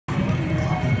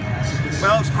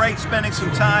Well, it's great spending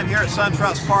some time here at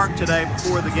SunTrust Park today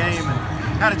before the game,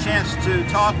 and had a chance to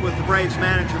talk with the Braves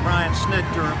manager, Brian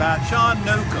Snitker, about Sean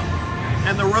Newcomb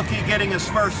and the rookie getting his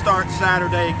first start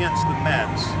Saturday against the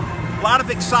Mets. A lot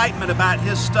of excitement about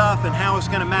his stuff and how it's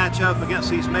going to match up against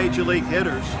these major league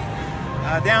hitters.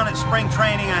 Down at spring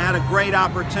training, I had a great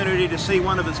opportunity to see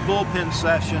one of his bullpen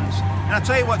sessions, and I'll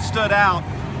tell you what stood out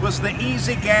was the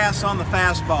easy gas on the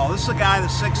fastball. This is a guy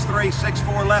that's 6'3",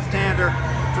 6'4", left-hander,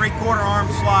 3/4 arm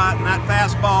slot, and that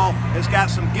fastball has got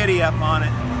some giddy up on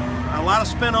it. A lot of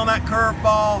spin on that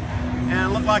curveball,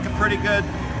 and it looked like a pretty good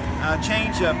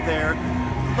change-up there.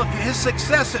 Look, his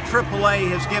success at AAA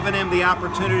has given him the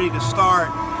opportunity to start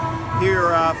here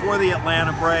for the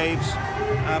Atlanta Braves.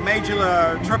 Major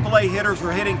AAA hitters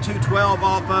were hitting .212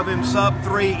 off of him,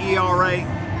 sub-3 ERA.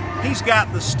 He's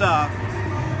got the stuff.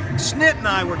 Snit and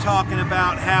I were talking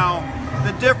about how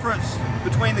the difference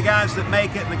between the guys that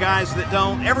make it and the guys that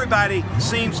don't, everybody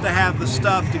seems to have the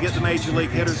stuff to get the major league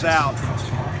hitters out.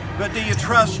 But do you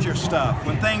trust your stuff?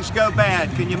 When things go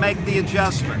bad, can you make the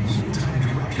adjustments?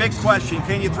 Big question,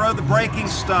 can you throw the breaking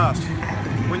stuff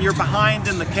when you're behind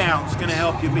in the count? It's going to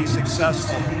help you be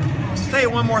successful. I'll tell you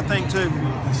one more thing too.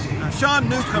 Sean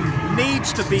Newcomb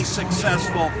needs to be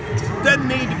successful. Doesn't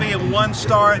need to be in one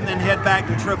start and then head back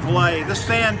to AAA. This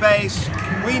fan base,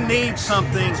 we need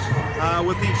something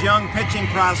with these young pitching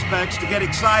prospects to get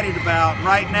excited about.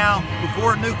 Right now,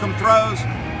 before Newcomb throws,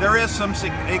 there is some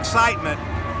excitement.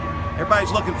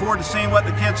 Everybody's looking forward to seeing what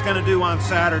the kid's going to do on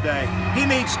Saturday. He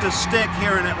needs to stick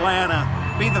here in Atlanta,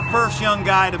 be the first young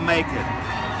guy to make it.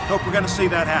 Hope we're going to see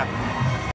that happen.